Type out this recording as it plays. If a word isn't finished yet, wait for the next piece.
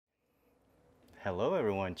Hello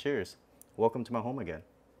everyone, cheers. Welcome to my home again.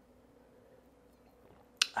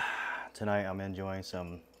 Tonight I'm enjoying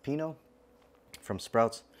some Pinot from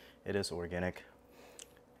Sprouts. It is organic.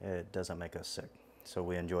 It doesn't make us sick, so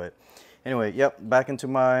we enjoy it. Anyway, yep, back into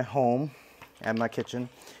my home and my kitchen.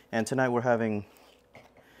 And tonight we're having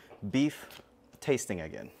beef tasting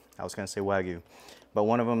again. I was gonna say Wagyu, but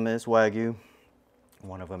one of them is Wagyu,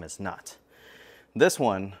 one of them is not. This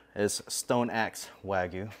one is Stone Axe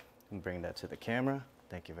Wagyu. Let me bring that to the camera.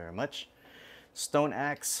 Thank you very much. Stone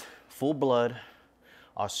Axe, full blood,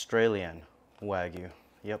 Australian Wagyu.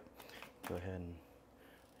 Yep, go ahead and,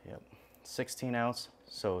 yep. 16 ounce,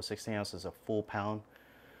 so 16 ounces is a full pound.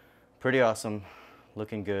 Pretty awesome,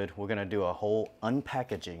 looking good. We're gonna do a whole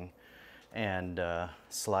unpackaging and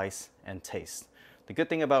slice and taste. The good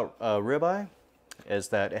thing about ribeye is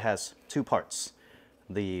that it has two parts,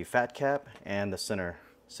 the fat cap and the center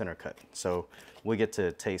cut. So we get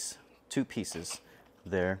to taste two pieces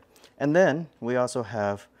there. And then we also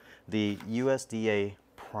have the USDA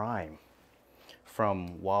Prime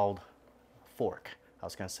from Wild Fork. I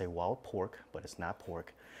was gonna say wild pork, but it's not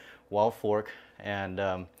pork. Wild Fork,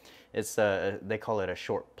 and it's they call it a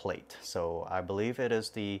short plate. So I believe it is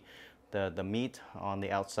the meat on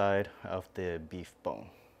the outside of the beef bone.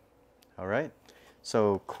 All right,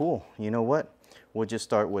 so cool. You know what? We'll just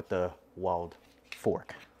start with the Wild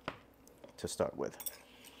Fork to start with.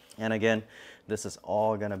 And again, this is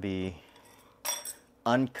all gonna be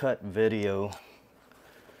uncut video,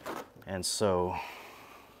 and so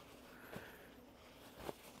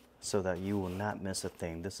that you will not miss a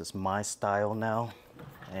thing. This is my style now,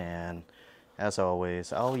 and as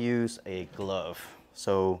always, I'll use a glove.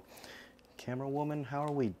 So, camera woman, how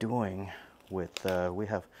are we doing with, we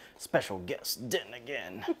have special guest Den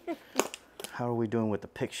again. How are we doing with the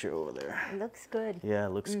picture over there? It looks good. Yeah, it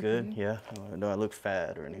looks good, yeah. Do I look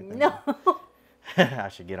fat or anything? No. I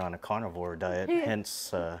should get on a carnivore diet,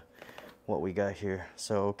 hence what we got here.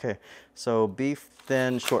 So, okay, so beef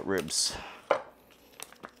thin short ribs.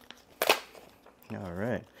 All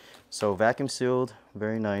right, so vacuum sealed,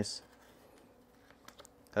 very nice.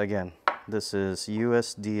 Again, this is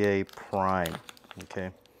USDA Prime,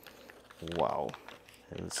 okay? Wow,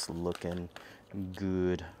 it's looking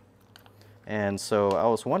good. And so I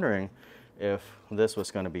was wondering if this was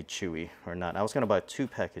gonna be chewy or not. I was gonna buy 2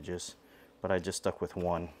 packages, but I just stuck with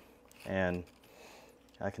 1. And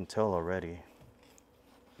I can tell already,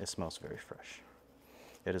 it smells very fresh.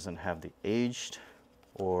 It doesn't have the aged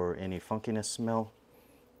or any funkiness smell.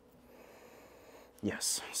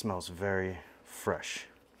 Yes, it smells very fresh.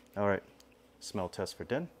 All right, smell test for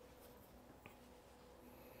Den.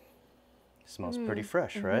 Smells pretty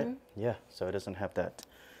fresh, right? Yeah, so it doesn't have that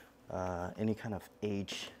any kind of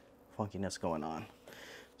age funkiness going on.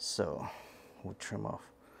 So we'll trim off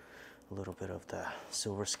a little bit of the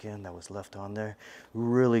silver skin that was left on there.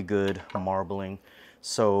 Really good marbling.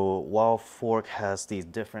 So Wild Fork has these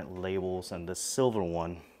different labels, and the silver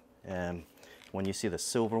one, and when you see the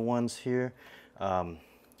silver ones here,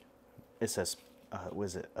 it says,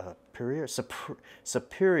 was it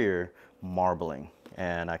superior marbling,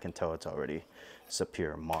 and I can tell it's already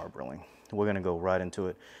superior marbling. We're gonna go right into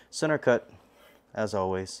it. Center cut, as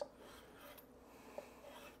always.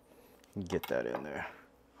 Get that in there.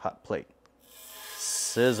 Hot plate.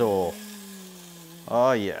 Sizzle.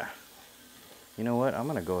 Oh yeah. You know what? I'm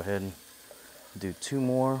gonna go ahead and do 2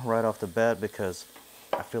 more right off the bat because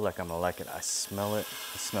I feel like I'm gonna like it. I smell it.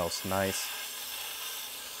 It smells nice.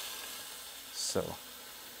 So,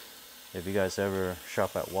 if you guys ever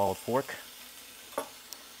shop at Wild Fork,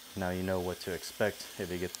 now you know what to expect if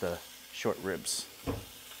you get the short ribs.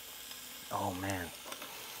 Oh man,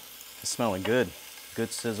 it's smelling good.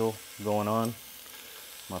 Good sizzle going on. I'm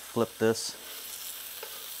gonna flip this.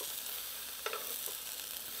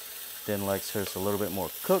 Den likes hers a little bit more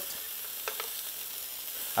cooked.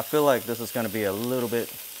 I feel like this is gonna be a little bit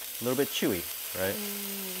chewy, right?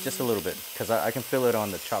 Just a little bit, because I can feel it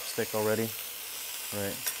on the chopstick already,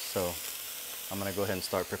 right? So I'm gonna go ahead and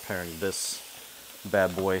start preparing this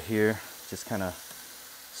bad boy here. Just kind of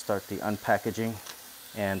start the unpackaging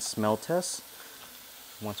and smell test.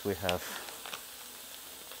 Once we have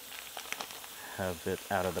it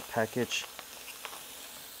out of the package.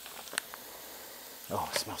 Oh,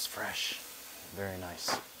 it smells fresh. Very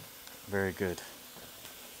nice. Very good.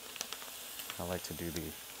 I like to do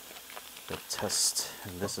the test,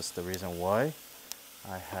 and this is the reason why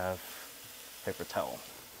I have paper towel.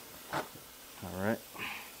 All right,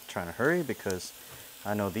 trying to hurry because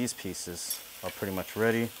I know these pieces are pretty much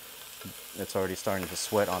ready. It's already starting to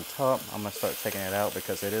sweat on top. I'm gonna start taking it out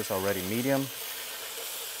because it is already medium.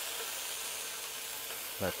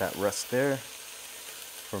 Let that rest there.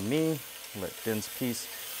 for me, let Din's piece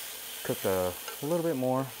cook a little bit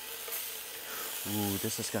more. Ooh,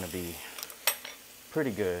 this is gonna be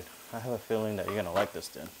pretty good. I have a feeling that you're gonna like this,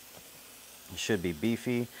 Din. It should be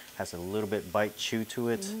beefy, has a little bit bite chew to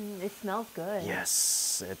it. It smells good.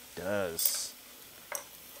 Yes, it does.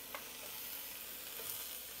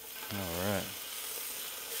 All right.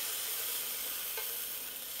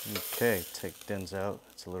 Okay, take Din's out.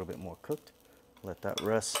 It's a little bit more cooked. Let that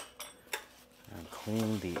rest and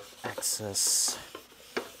clean the excess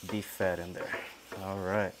beef fat in there. All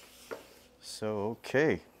right. So,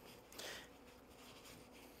 okay.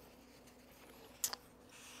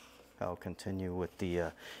 I'll continue with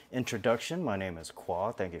the introduction. My name is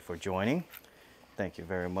Kwa. Thank you for joining. Thank you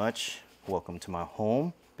very much. Welcome to my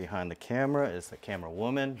home. Behind the camera is the camera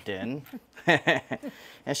woman, Din.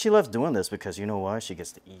 And she loves doing this because you know why? She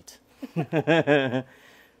gets to eat.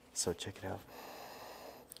 So check it out.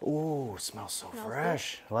 Ooh, smells so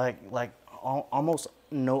fresh. Good. Like almost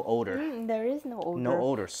no odor. There is no odor. No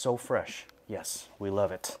odor, so fresh. Yes, we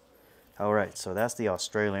love it. All right, so that's the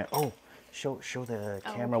Australian. Oh, show the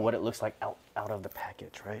camera what it looks like out of the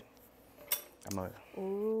package, right?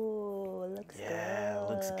 Ooh, it looks good. Yeah, it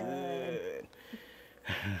looks good.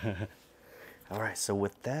 All right, so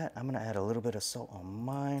with that, I'm gonna add a little bit of salt on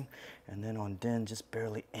mine, and then on Din, just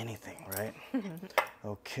barely anything, right?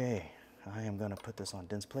 Okay, I am gonna put this on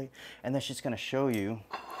Din's plate, and then she's gonna show you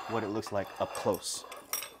what it looks like up close.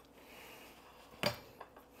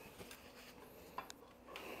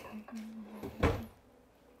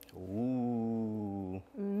 Ooh.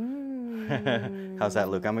 How's that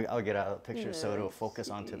look? I'll get out a picture so it'll focus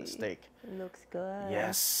onto the steak. It looks good.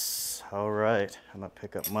 Yes. All right. I'm gonna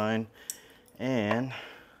pick up mine, and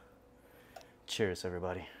cheers,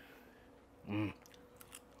 everybody.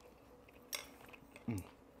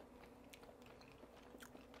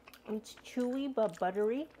 It's chewy but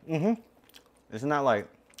buttery. It's not like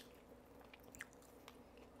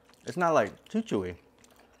too chewy.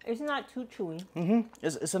 It's not too chewy.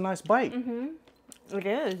 It's a nice bite. It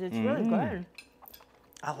is. It's really good.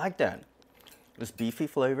 I like that. It's beefy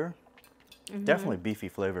flavor. Definitely beefy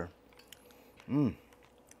flavor. I'm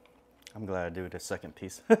glad I do the second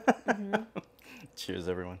piece. Cheers,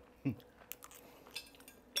 everyone.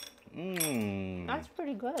 That's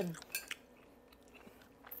pretty good.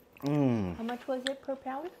 How much was it per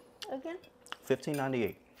pound again?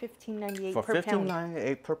 $15.98. $15.98 For per pound.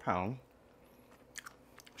 $15.98 per pound.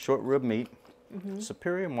 Short rib meat,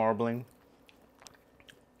 superior marbling.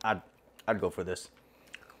 I'd go for this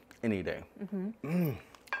any day.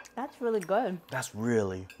 That's really good. That's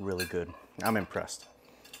really, really good. I'm impressed.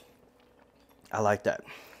 I like that.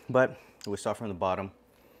 But we start from the bottom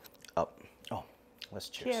up. Oh, let's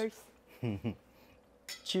cheers. Cheers.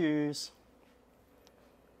 Cheers.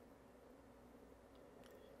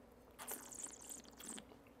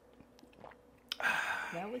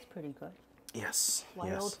 That was pretty good. Yes.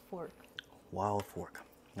 Wild fork. Wild fork.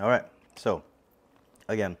 All right. So,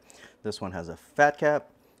 again, this one has a fat cap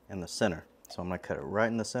in the center. So I'm going to cut it right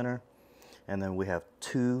in the center. And then we have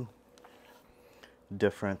two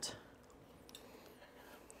different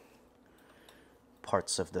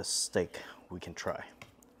parts of this steak we can try,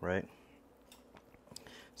 right?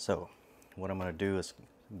 So what I'm going to do is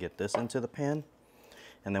get this into the pan.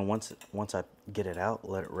 And then once I get it out,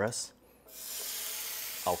 let it rest,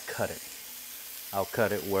 I'll cut it. I'll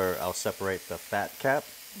cut it where I'll separate the fat cap.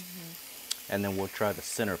 And then we'll try the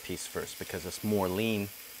center piece first because it's more lean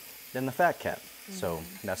than the fat cap. So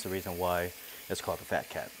that's the reason why it's called the fat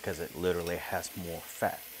cap, because it literally has more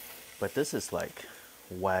fat. But this is like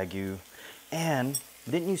Wagyu. And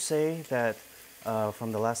didn't you say that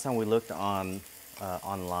from the last time we looked on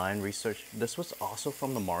online research, this was also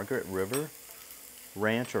from the Margaret River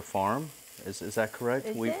Ranch or Farm? Is that correct?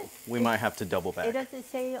 We might have to double back. It doesn't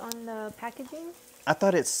say on the packaging? I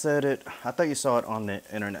thought it said it. I thought you saw it on the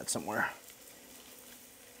internet somewhere.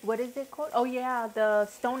 What is it called? Oh yeah, the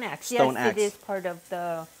Stone Axe. Stone yes, Axe. It is part of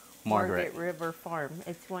the Margaret River Farm.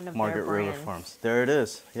 It's one of Margaret their brands. River Farms. There it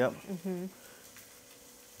is. Yep.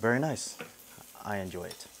 Very nice. I enjoy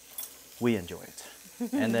it. We enjoy it.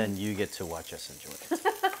 And then you get to watch us enjoy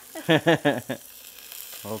it.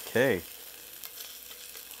 Okay.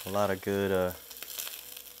 A lot of good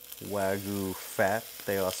Wagyu fat.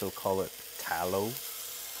 They also call it tallow.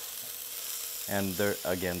 And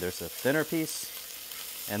there's a thinner piece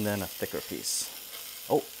and then a thicker piece.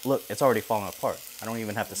 Oh, look, it's already falling apart. I don't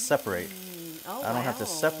even have to separate. Oh, I don't have to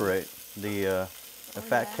separate the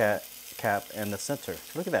fat cap and the center.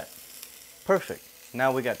 Look at that. Perfect.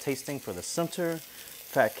 Now we got tasting for the center,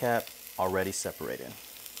 fat cap already separated.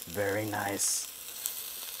 Very nice.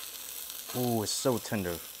 Ooh, it's so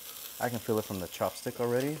tender. I can feel it from the chopstick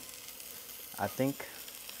already. I think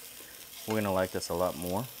we're gonna like this a lot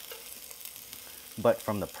more. But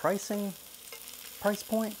from the price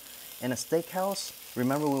point in a steakhouse,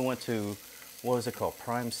 remember we went to, what was it called?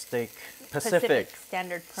 Prime Steak, Pacific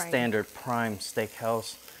Standard Prime. Standard Prime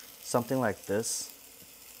Steakhouse. Something like this,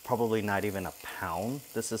 probably not even a pound.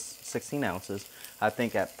 This is 16 ounces. I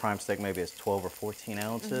think at Prime Steak maybe it's 12 or 14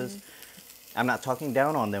 ounces. I'm not talking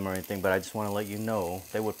down on them or anything, but I just want to let you know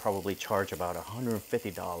they would probably charge about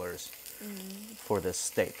 $150 for this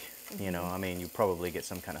steak. You know, I mean, you probably get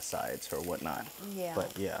some kind of sides or whatnot. Yeah.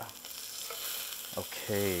 But yeah.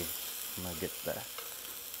 Okay, I'm gonna get that.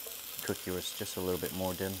 Cook yours just a little bit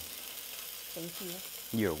more, then. Thank you.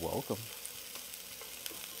 You're welcome.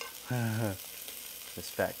 This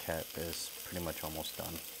fat cat is pretty much almost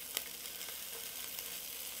done.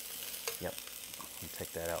 Yep.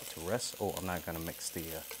 Take that out to rest. Oh, I'm not gonna mix the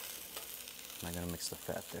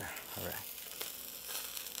fat there. All right.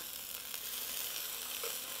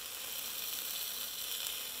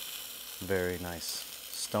 Very nice.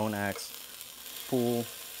 Stone axe, full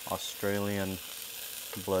Australian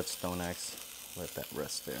blood stone axe. Let that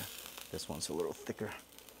rest there. This one's a little thicker.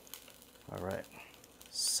 All right.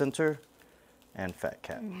 Center and fat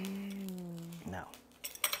cat. Now,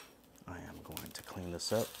 I am going to clean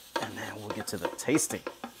this up and then we'll get to the tasting.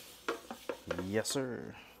 Yes,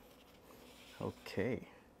 sir. Okay.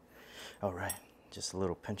 All right. Just a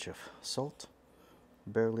little pinch of salt.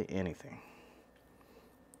 Barely anything.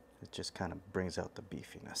 It just kind of brings out the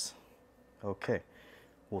beefiness. Okay.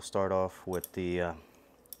 We'll start off with the, I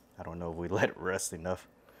don't know if we let it rest enough,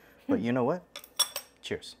 but you know what?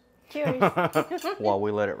 Cheers. Cheers. While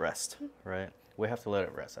we let it rest, right? We have to let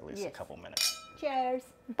it rest at least a Yes. couple minutes. Cheers.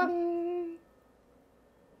 Bang.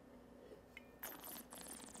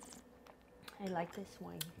 I like this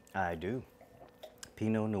wine. I do.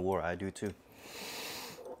 Pinot Noir, I do too.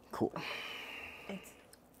 Cool. It's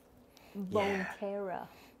Yeah. Bonterra.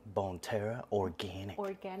 Bonterra organic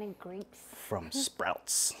Organic grapes. from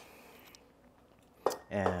Sprouts.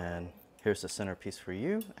 And here's the centerpiece for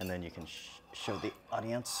you, and then you can show the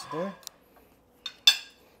audience there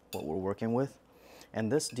what we're working with.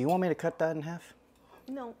 And this, do you want me to cut that in half?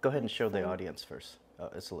 No. Go ahead and it's show the fine. audience first.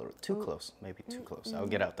 It's a little too close, maybe too close. I'll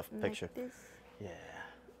get out the picture. Like this. Yeah.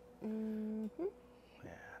 Mm-hmm.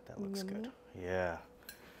 Yeah, that looks good. Yummy. Yeah.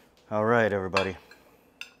 All right, everybody.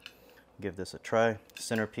 Give this a try.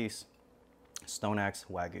 Centerpiece, Stone Axe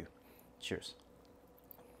Wagyu. Cheers.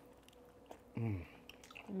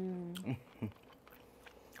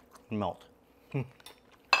 Melt.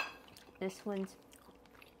 This one's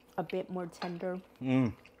a bit more tender.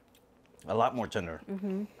 A lot more tender.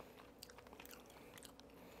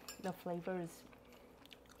 The flavor is,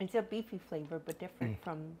 it's a beefy flavor, but different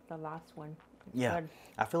from the last one. It's Yeah, good.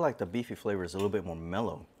 I feel like the beefy flavor is a little bit more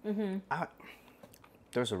mellow.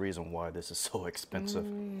 There's a reason why this is so expensive.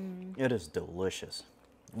 It is delicious.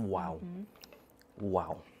 Wow.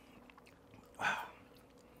 Wow.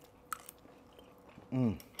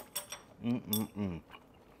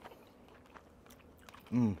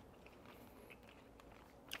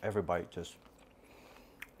 Every bite just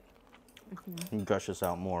gushes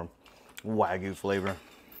out more Wagyu flavor.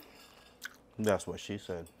 That's what she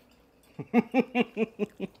said.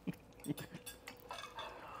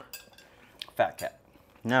 Fat cat.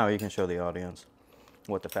 Now you can show the audience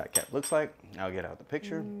what the fat cat looks like. I'll get out the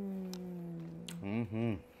picture.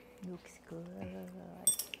 Looks good.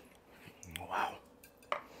 Wow.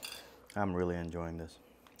 I'm really enjoying this.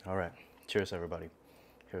 All right. Cheers, everybody.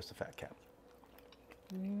 Here's the fat cat.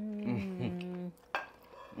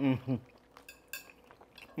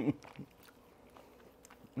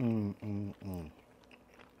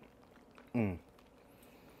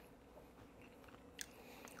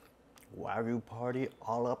 Wagyu party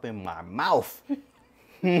all up in my mouth.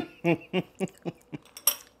 Cheers.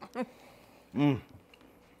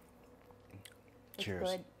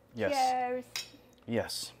 Good. Yes. Cheers.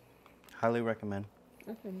 Yes. Highly recommend.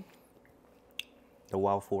 The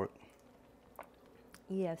Wild Fork.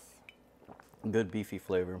 Yes. Good beefy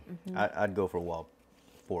flavor. I'd go for Wild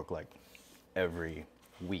Fork like every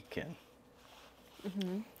weekend.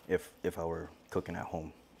 If I were cooking at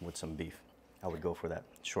home with some beef, I would go for that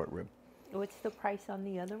short rib. What's the price on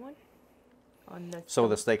the other one? On the So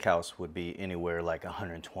the steakhouse would be anywhere like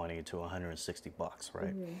 120 to 160 bucks,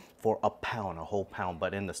 right? For a pound, a whole pound.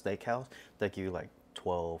 But in the steakhouse, they give you like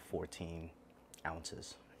 12, 14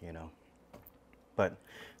 ounces, you know. But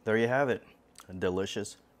there you have it.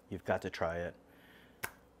 Delicious. You've got to try it.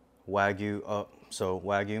 Wagyu, so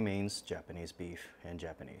Wagyu means Japanese beef in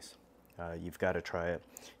Japanese. You've got to try it.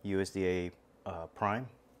 USDA Prime,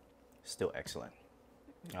 still excellent.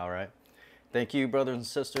 All right. Thank you, brothers and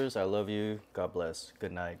sisters. I love you. God bless.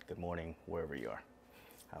 Good night, good morning, wherever you are.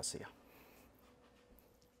 I'll see you.